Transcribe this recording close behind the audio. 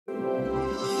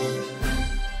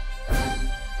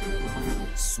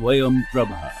Swayam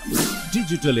Prabha.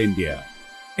 Digital India.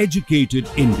 Educated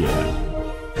India.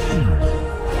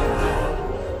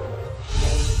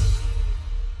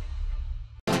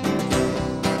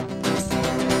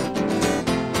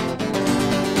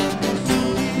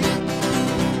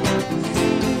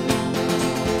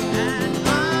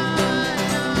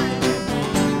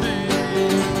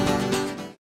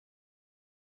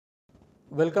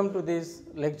 Welcome to this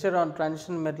lecture on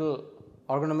transition metal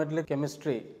organometallic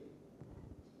chemistry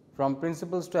from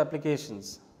principles to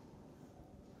applications.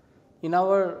 In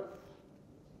our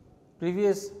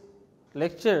previous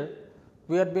lecture,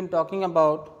 we had been talking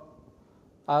about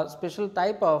a special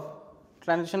type of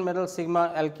transition metal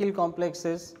sigma alkyl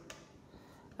complexes,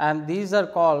 and these are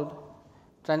called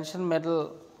transition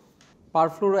metal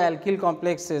perfluoroalkyl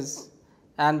complexes,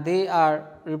 and they are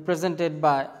represented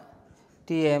by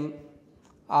Tm,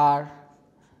 R,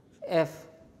 F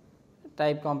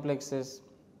type complexes.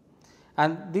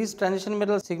 And these transition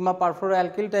metal sigma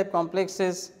perfluoroalkyl type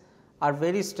complexes are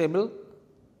very stable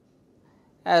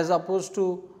as opposed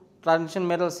to transition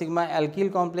metal sigma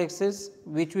alkyl complexes,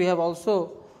 which we have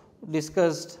also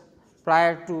discussed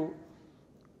prior to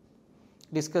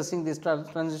discussing these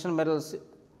transition metal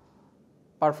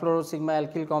perfluoro sigma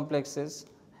alkyl complexes.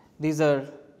 These are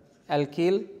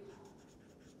alkyl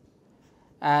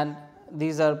and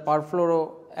these are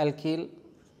perfluoroalkyl.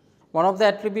 One of the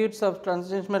attributes of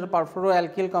transition metal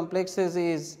perfluoroalkyl complexes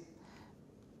is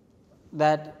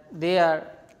that they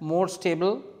are more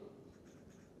stable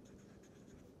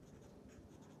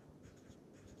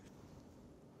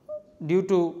due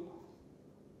to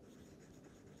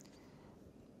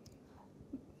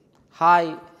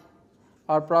high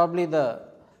or probably the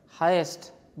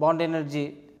highest bond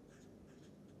energy,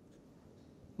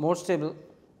 more stable.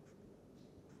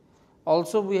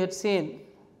 Also, we had seen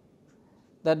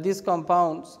that these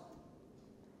compounds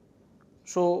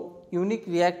show unique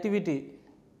reactivity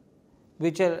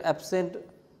which are absent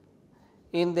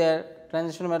in their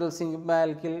transition metal sigma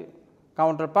alkyl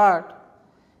counterpart,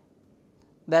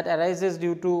 that arises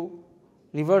due to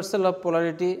reversal of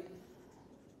polarity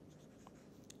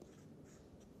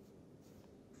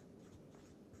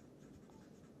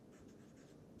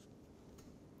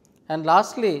and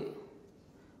lastly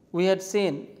we had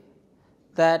seen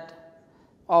that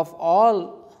of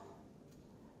all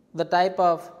the type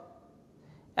of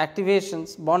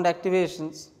activations, bond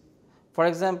activations, for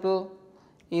example,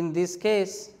 in this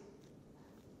case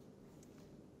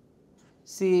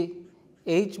C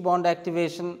H bond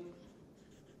activation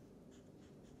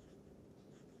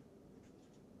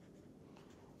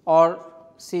or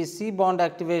C bond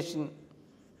activation.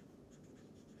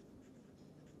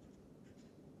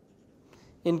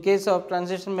 In case of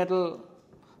transition metal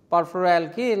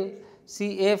perfluoroalkyl,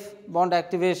 CF bond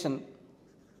activation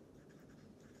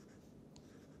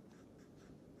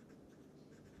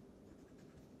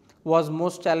was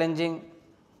most challenging,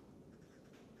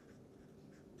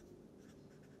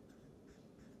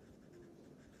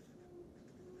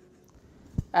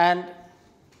 and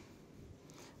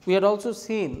we had also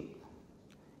seen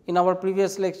in our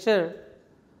previous lecture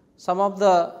some of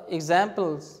the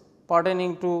examples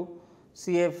pertaining to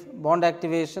CF bond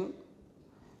activation,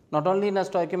 not only in a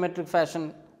stoichiometric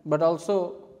fashion, but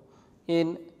also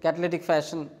in catalytic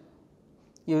fashion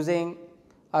using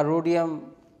a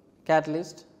rhodium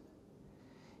catalyst.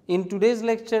 In today's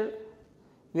lecture,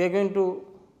 we are going to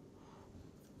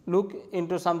look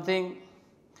into something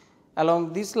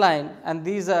along this line, and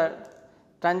these are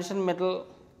transition metal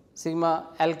sigma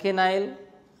alkenyl,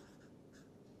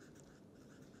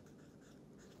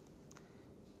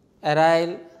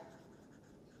 aryl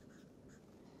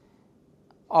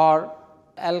or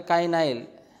alkynyl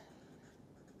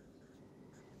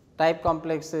type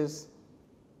complexes.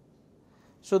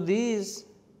 So, these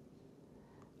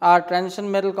are transition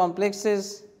metal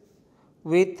complexes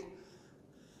with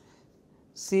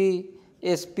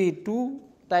CsP2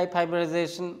 type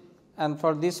hybridization, and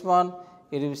for this one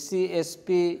it is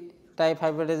CsP type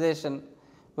hybridization,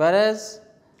 whereas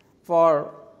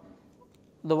for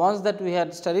the ones that we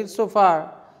had studied so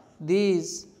far,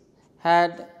 these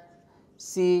had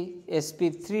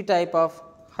CsP3 type of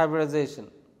hybridization.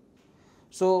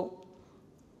 So,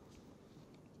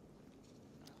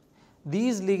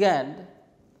 these ligand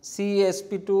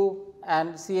CsP2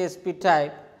 and CsP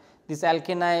type, this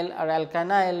alkenyl or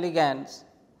alkynyl ligands,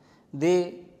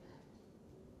 they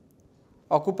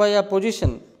occupy a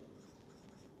position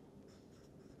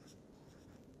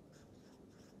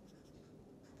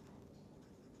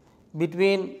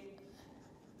between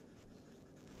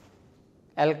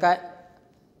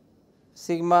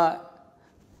sigma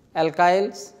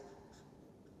alkyls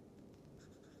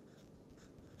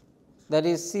that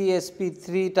is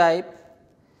CsP3 type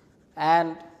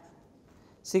and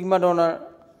sigma donor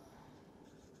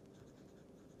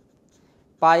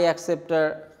pi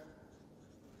acceptor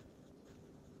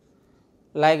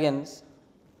ligands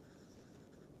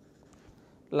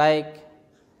like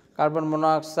carbon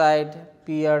monoxide,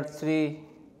 PR3,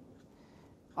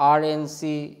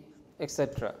 RNC,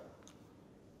 etc.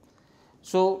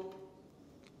 So,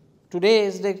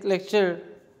 today's lecture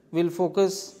will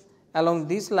focus along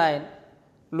this line,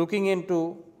 looking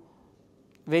into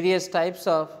various types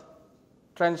of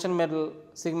transition metal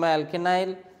sigma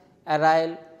alkenyl,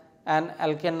 aryl and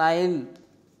alkenyl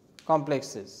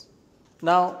complexes.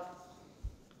 Now,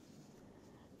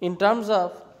 in terms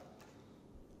of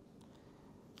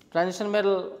transition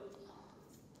metal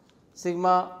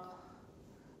sigma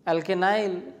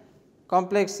alkenyl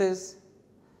complexes,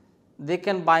 they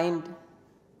can bind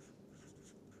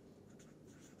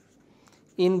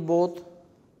in both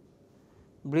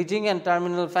bridging and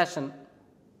terminal fashion,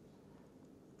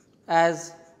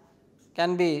 as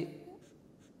can be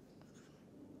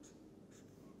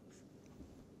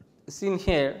seen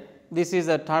here. This is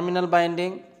a terminal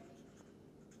binding,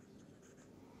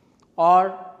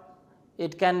 or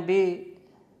it can be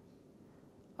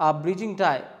a bridging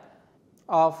type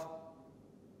of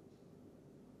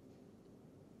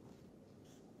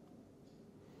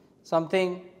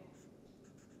something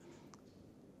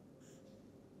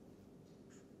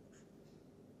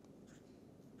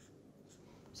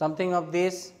of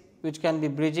this which can be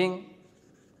bridging.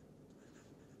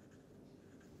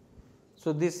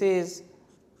 So, this is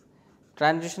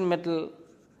transition metal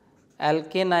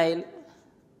alkenyl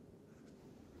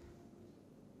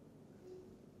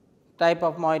type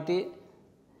of moiety.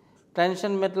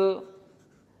 Transition metal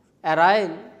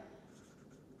aryl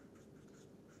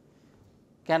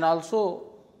can also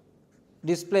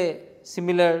display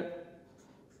similar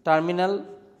terminal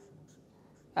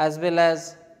as well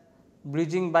as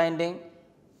bridging binding.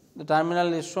 The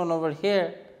terminal is shown over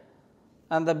here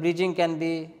and the bridging can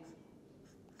be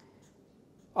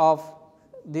of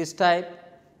this type,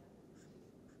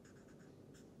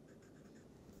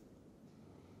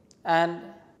 and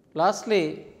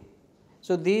lastly,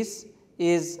 so this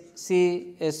is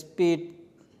CsP2,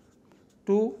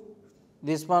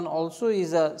 this one also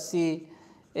is a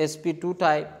CsP2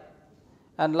 type,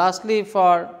 and lastly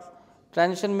for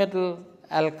transition metal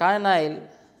alkenyl,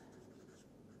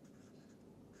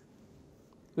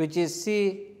 which is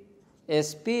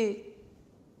CsP,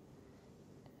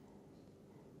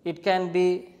 it can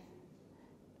be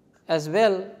as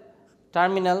well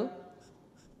terminal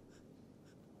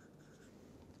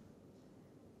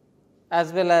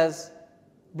as well as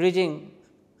bridging.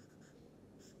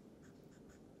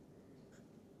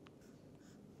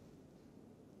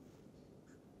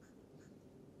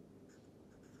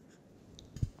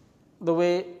 The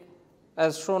way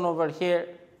as shown over here.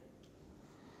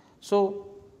 So,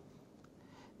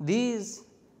 these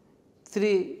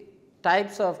three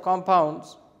types of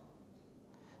compounds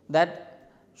that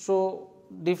show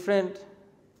different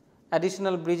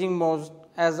additional bridging modes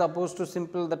as opposed to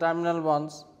simple the terminal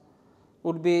ones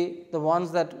would be the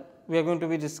ones that we are going to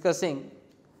be discussing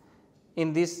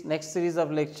in this next series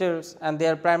of lectures, and they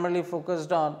are primarily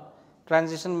focused on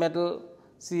transition metal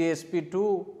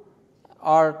CsP2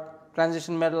 or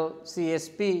transition metal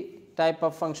CsP type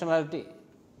of functionality.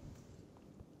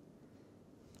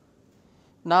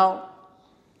 Now,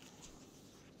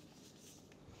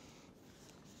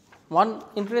 one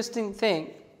interesting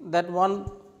thing that one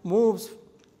moves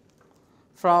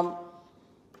from,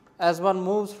 as one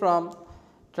moves from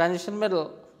transition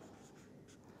metal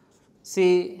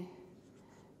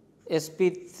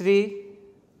CsP3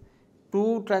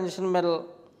 to transition metal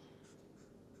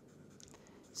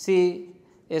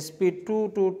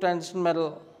CsP2 to transition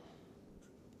metal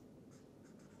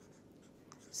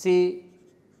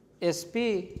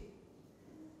CsP,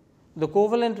 the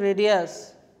covalent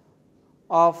radius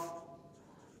of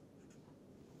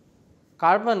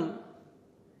carbon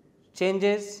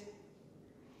changes,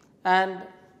 and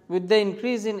with the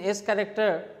increase in S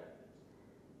character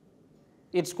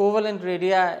its covalent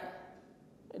radii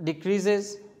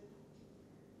decreases.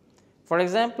 For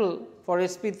example, for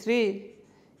sp3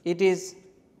 it is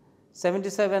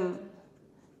 77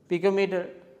 picometer,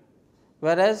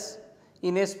 whereas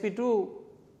in sp2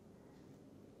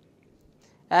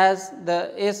 as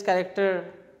the S character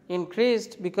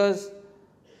increased, because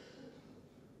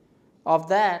of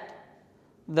that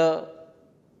the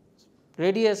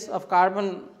radius of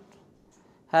carbon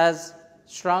has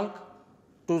shrunk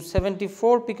to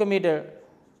 74 picometer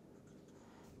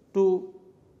to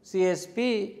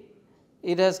CsP,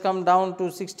 it has come down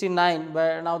to 69,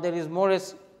 where now there is more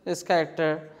S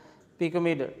character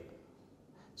picometer.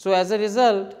 So, as a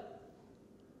result,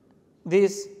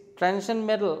 this transition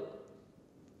metal,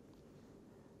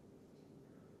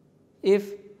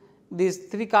 if these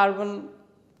 3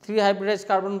 hybridized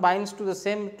carbon binds to the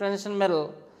same transition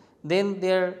metal, then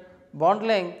their bond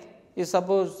length is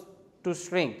supposed to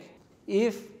shrink.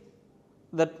 If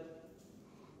the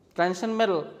transition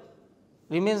metal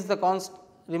remains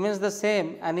the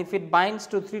same, and if it binds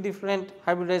to 3 different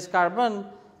hybridized carbon,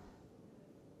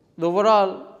 the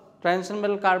overall transition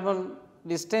metal carbon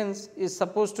distance is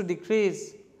supposed to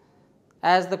decrease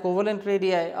as the covalent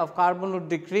radii of carbon would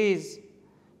decrease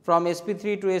from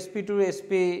sp3 to sp2 to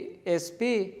sp,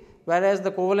 whereas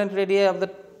the covalent radii of the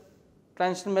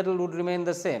transition metal would remain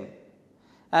the same.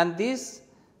 And this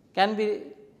can be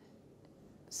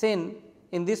seen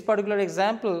in this particular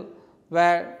example,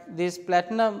 where this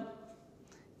platinum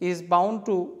is bound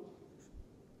to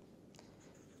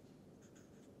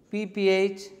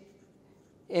PPH,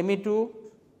 Me2,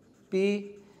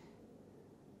 P,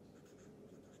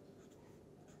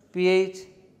 PH,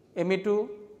 Me2,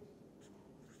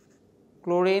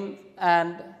 chlorine,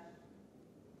 and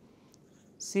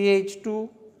CH2,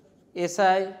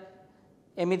 Si,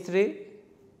 Me3.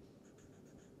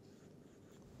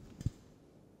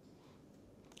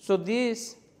 So,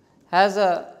 this has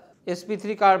a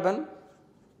sp3 carbon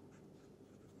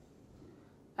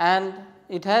and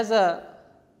it has a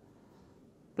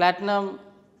platinum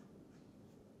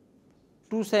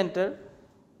 2 center.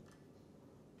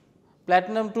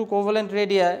 Platinum 2 covalent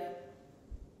radii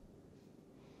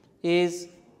is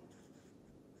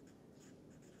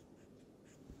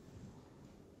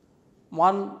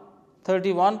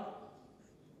 131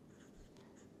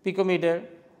 picometer,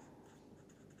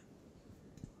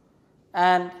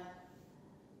 and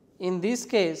in this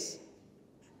case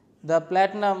the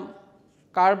platinum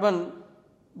carbon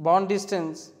bond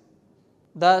distance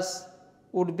thus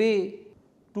would be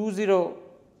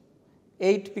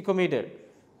 208 picometer.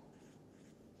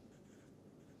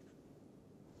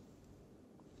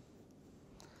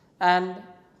 And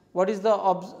what is the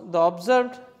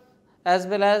observed as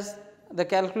well as the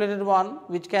calculated one,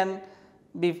 which can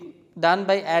be done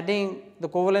by adding the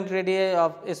covalent radii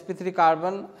of sp3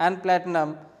 carbon and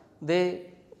platinum,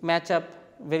 they match up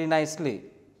very nicely.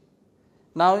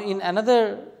 Now, in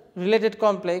another related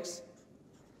complex,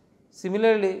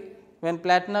 similarly, when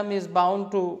platinum is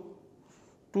bound to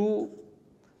 2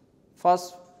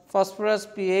 phosphorus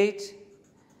pH,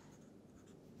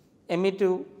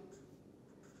 Me2,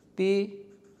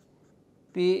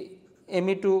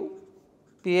 Me2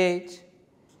 pH,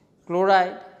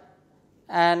 chloride,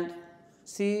 and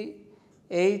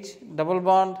CH double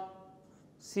bond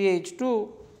CH2,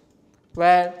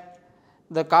 where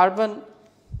the carbon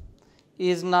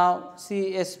is now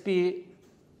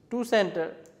CsP2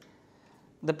 center.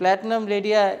 The platinum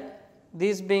radii,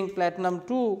 this being platinum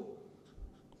 2,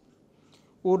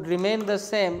 would remain the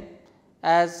same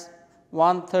as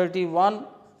 131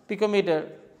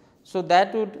 picometer. So,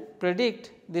 that would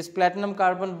predict this platinum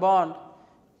carbon bond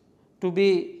to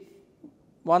be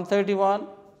 131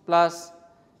 plus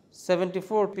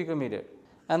 74 picometer,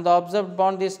 and the observed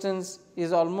bond distance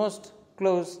is almost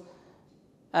close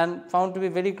and found to be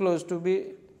very close to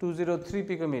be 203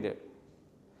 picometer.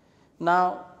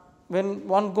 Now, when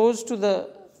one goes to the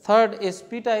third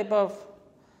sp type of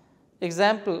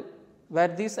example, where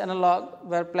this analog,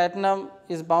 where platinum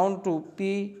is bound to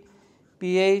P,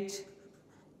 pH,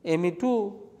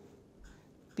 Me2,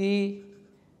 P,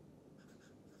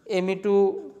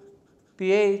 Me2,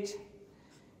 pH,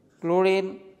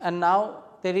 chlorine, and now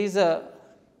there is a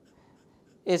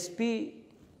sp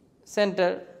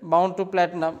center bound to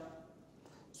platinum.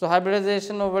 So,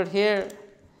 hybridization over here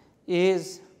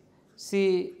is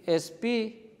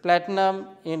CsP platinum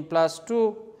in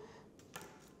 +2.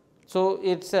 So,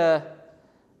 its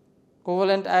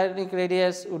covalent ionic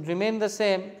radius would remain the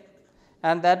same,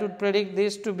 and that would predict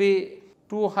this to be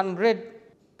 200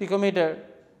 picometer,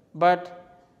 but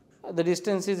the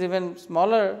distance is even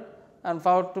smaller and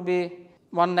found to be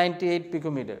 198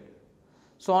 picometer.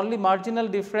 So, only marginal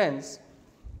difference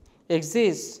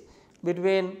exists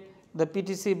between the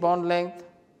PTC bond length,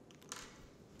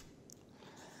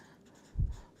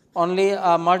 only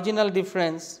a marginal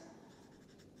difference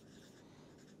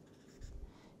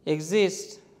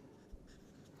exists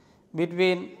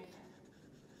between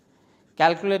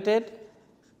calculated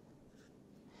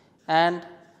and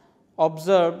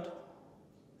observed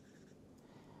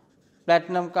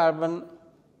platinum carbon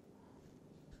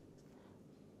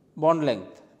bond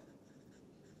length.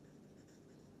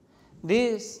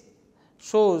 This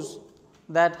shows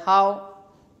that how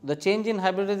the change in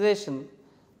hybridization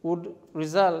would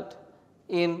result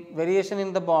in variation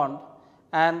in the bond,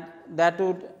 and that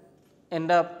would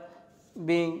end up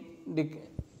being the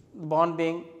bond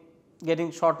being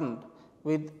getting shortened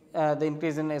with the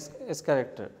increase in S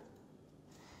character.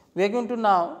 We are going to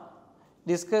now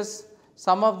discuss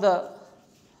some of the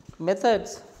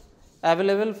methods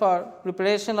available for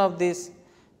preparation of these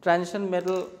transition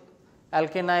metal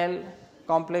alkenyl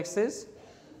complexes.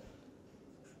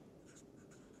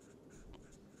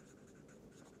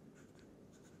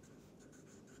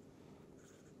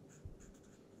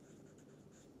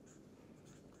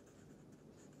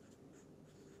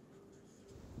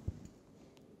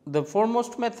 The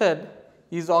foremost method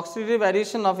is oxidative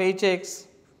addition of HX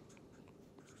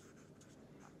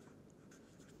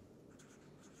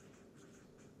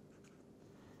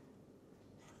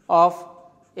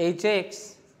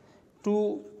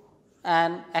to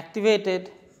an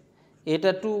activated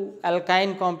eta 2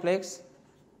 alkyne complex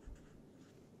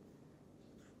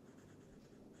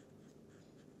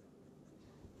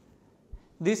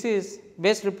This is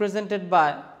best represented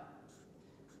by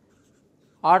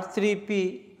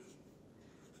R3P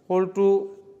whole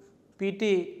to PT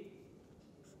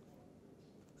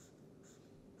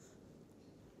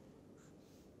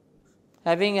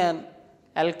having an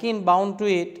alkene bound to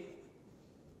it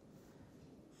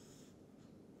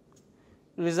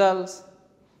results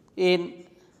in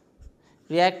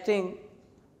reacting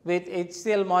with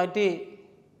HCl moiety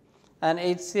and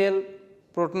HCl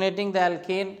protonating the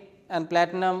alkene and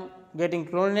platinum getting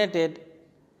chlorinated,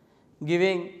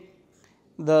 giving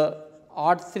the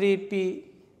R3P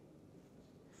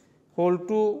whole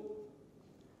 2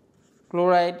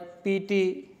 chloride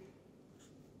PT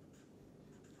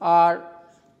R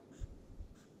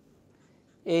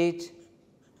H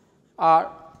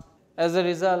R as a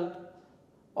result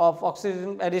of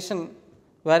oxygen addition,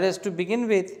 whereas to begin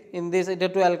with in this eta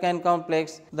 2 alkyne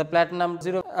complex the platinum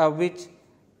 0 which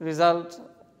resulted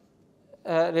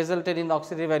in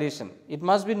oxidative addition. It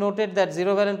must be noted that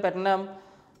 0 valent platinum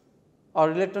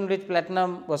or electron rich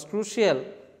platinum was crucial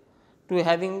to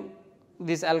having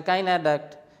this alkyne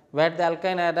adduct, where the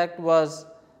alkyne adduct was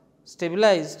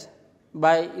stabilized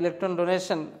by electron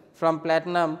donation from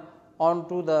platinum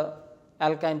onto the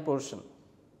alkyne portion.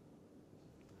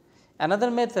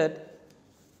 Another method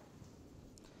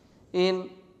in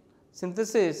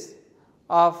synthesis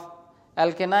of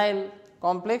alkenyl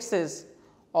complexes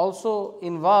also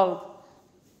involve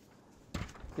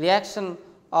reaction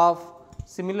of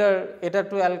similar eta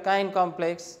 2 alkyne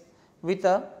complex with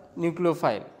a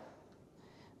nucleophile.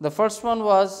 The first one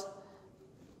was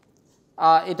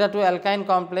eta 2 alkyne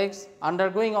complex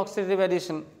undergoing oxidative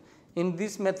addition. In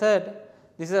this method,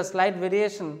 this is a slight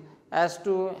variation as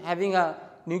to having a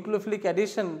nucleophilic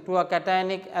addition to a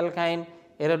cationic alkyne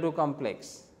eta 2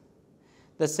 complex.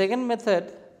 The second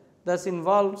method thus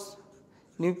involves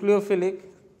nucleophilic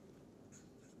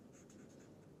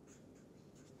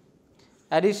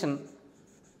addition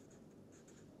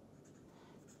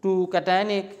to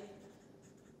cationic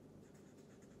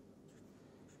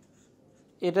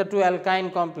eta 2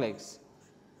 alkyne complex.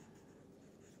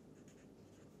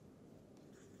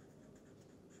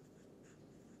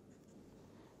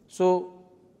 So,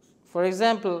 for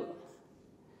example,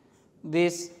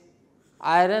 this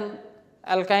iron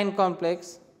alkyne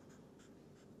complex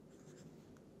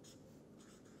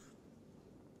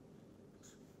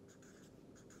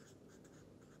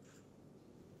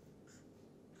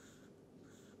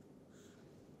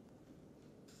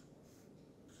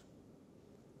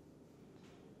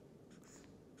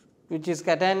which is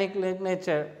cationic in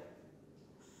nature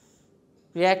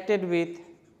reacted with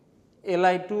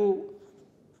Li2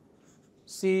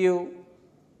 Cu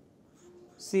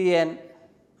Cn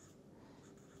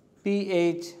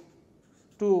pH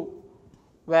 2,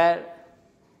 where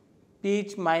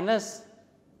pH minus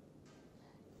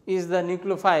is the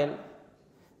nucleophile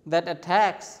that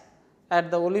attacks at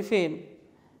the olefin,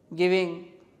 giving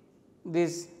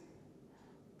this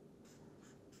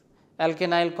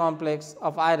alkenyl complex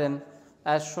of iron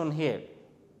as shown here.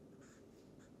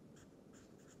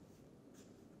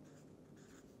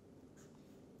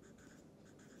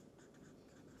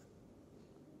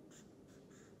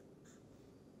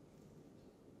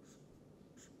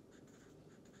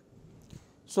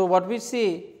 So, what we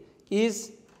see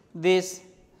is this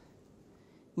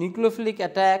nucleophilic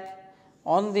attack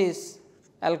on this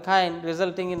alkyne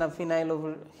resulting in a phenyl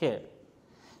over here.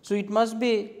 So, it must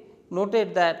be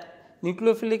noted that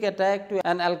nucleophilic attack to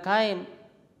an alkyne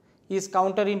is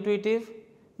counterintuitive,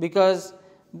 because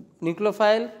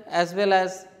nucleophile as well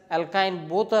as alkyne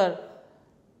both are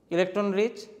electron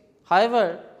rich.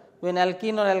 However, when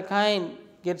alkene or alkyne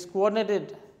gets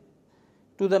coordinated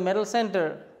to the metal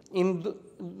center in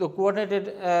the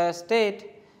coordinated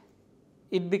state,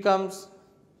 it becomes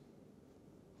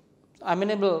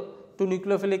amenable to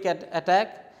nucleophilic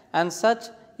attack, and such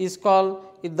is called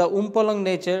the Umpolong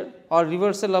nature or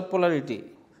reversal of polarity.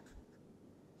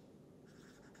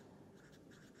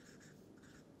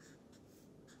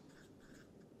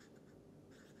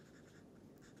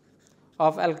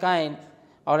 Of alkyne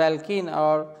or alkene,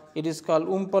 or it is called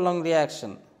Umpolong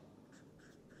reaction.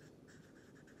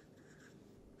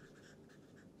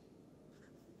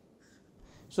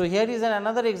 So, here is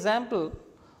another example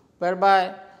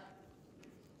whereby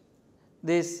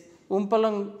this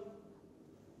Umpolong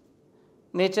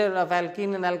nature of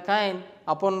alkene and alkyne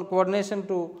upon coordination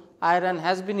to iron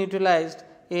has been utilized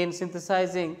in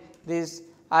synthesizing this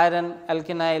iron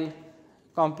alkenyl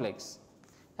complex.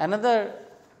 Another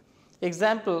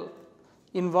example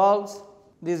involves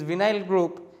this vinyl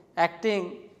group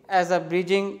acting as a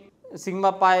bridging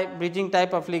sigma pi bridging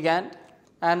type of ligand,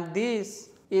 and this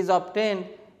is obtained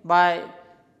by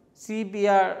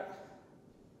CBr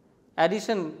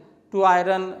addition to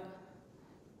iron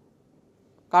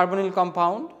carbonyl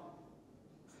compound.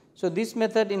 So, this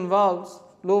method involves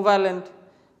low valent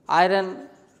iron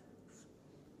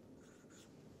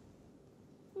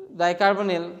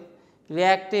dicarbonyl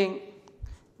reacting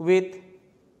with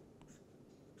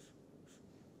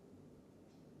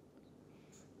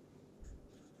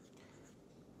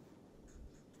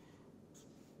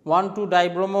one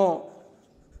 2-dibromo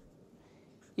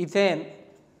ethane,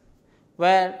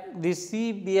 where the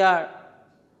CBr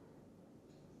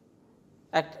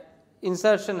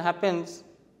insertion happens,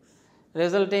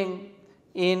 resulting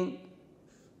in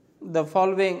the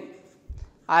following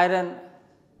iron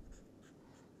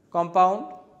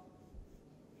compound.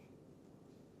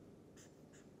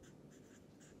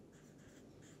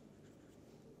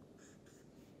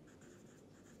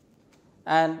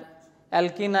 And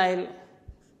alkenyl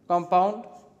compound.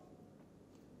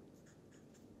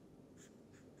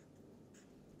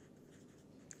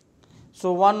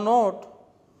 So, one note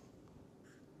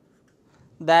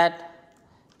that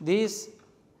this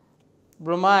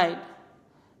bromide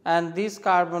and this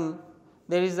carbon,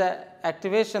 there is a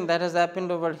activation that has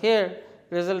happened over here,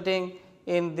 resulting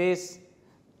in this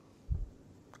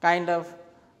kind of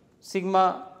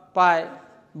sigma pi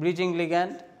bridging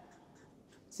ligand,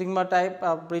 sigma type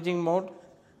of bridging mode.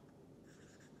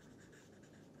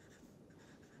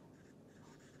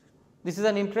 This is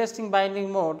an interesting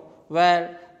binding mode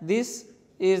where this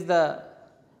is the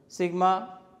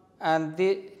sigma and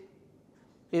this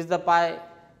is the pi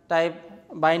type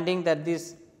binding that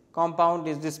this compound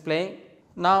is displaying.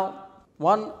 Now,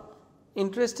 one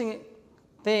interesting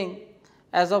thing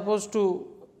as opposed to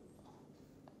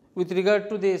with regard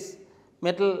to this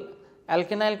metal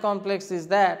alkenyl complex is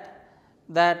that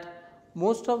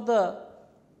most of the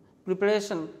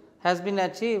preparation has been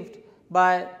achieved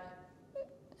by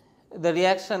the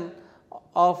reaction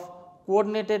of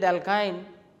coordinated alkyne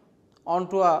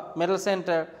onto a metal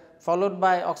center, followed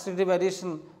by oxidative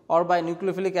addition or by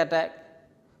nucleophilic attack.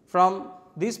 From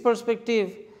this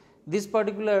perspective, this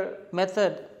particular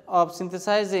method of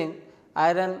synthesizing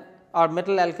iron or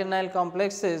metal alkenyl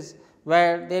complexes,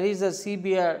 where there is a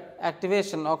CBr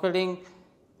activation occurring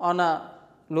on a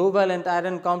low valent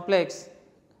iron complex,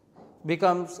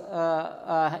 becomes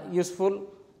useful.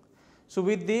 So,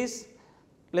 with this,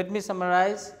 let me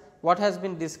summarize what has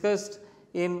been discussed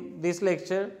in this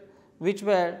lecture, which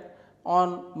were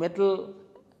on metal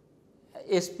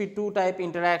sp2 type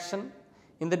interaction.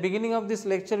 In the beginning of this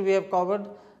lecture, we have covered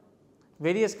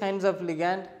various kinds of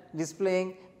ligand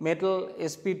displaying metal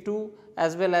sp2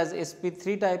 as well as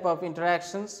sp3 type of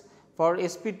interactions. For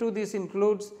sp2, this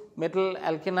includes metal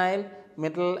alkenyl,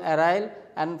 metal aryl,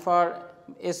 and for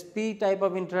sp type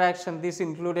of interaction, this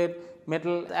included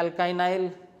metal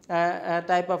alkynyl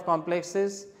type of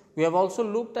complexes. We have also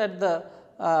looked at the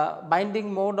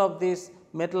binding mode of this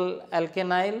metal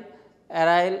alkenyl,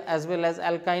 aryl as well as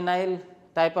alkynyl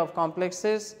type of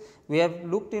complexes. We have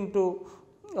looked into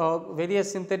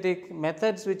various synthetic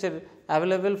methods which are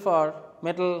available for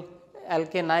metal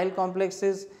alkenyl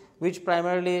complexes, which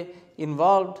primarily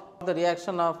involved the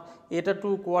reaction of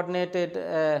eta2 coordinated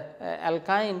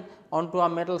alkyne onto a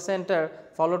metal center,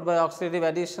 followed by oxidative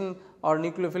addition or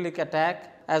nucleophilic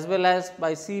attack, as well as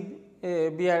by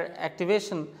CBr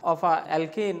activation of a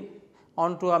alkene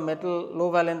onto a metal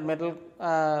low valent metal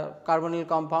carbonyl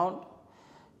compound.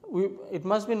 It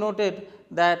must be noted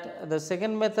that the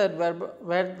second method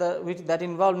that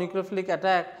involved nucleophilic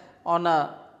attack on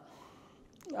a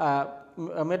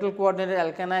metal coordinated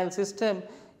alkenyl system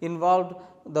involved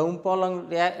the Umpolang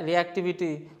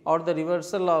reactivity or the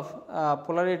reversal of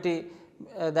polarity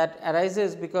that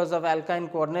arises because of alkyne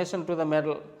coordination to the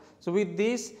metal. So, with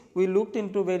this we looked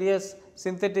into various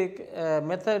synthetic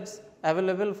methods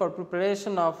available for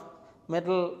preparation of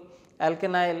metal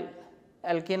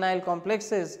alkenyl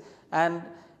complexes, and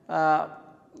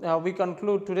we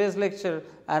conclude today's lecture,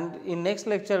 and in next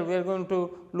lecture we are going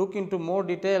to look into more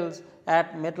details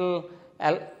at metal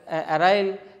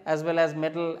aryl as well as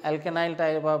metal alkenyl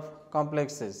type of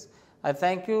complexes. I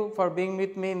thank you for being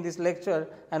with me in this lecture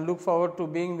and look forward to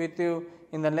being with you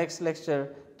in the next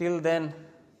lecture. Till then,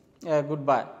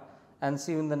 goodbye and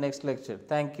see you in the next lecture.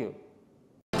 Thank you.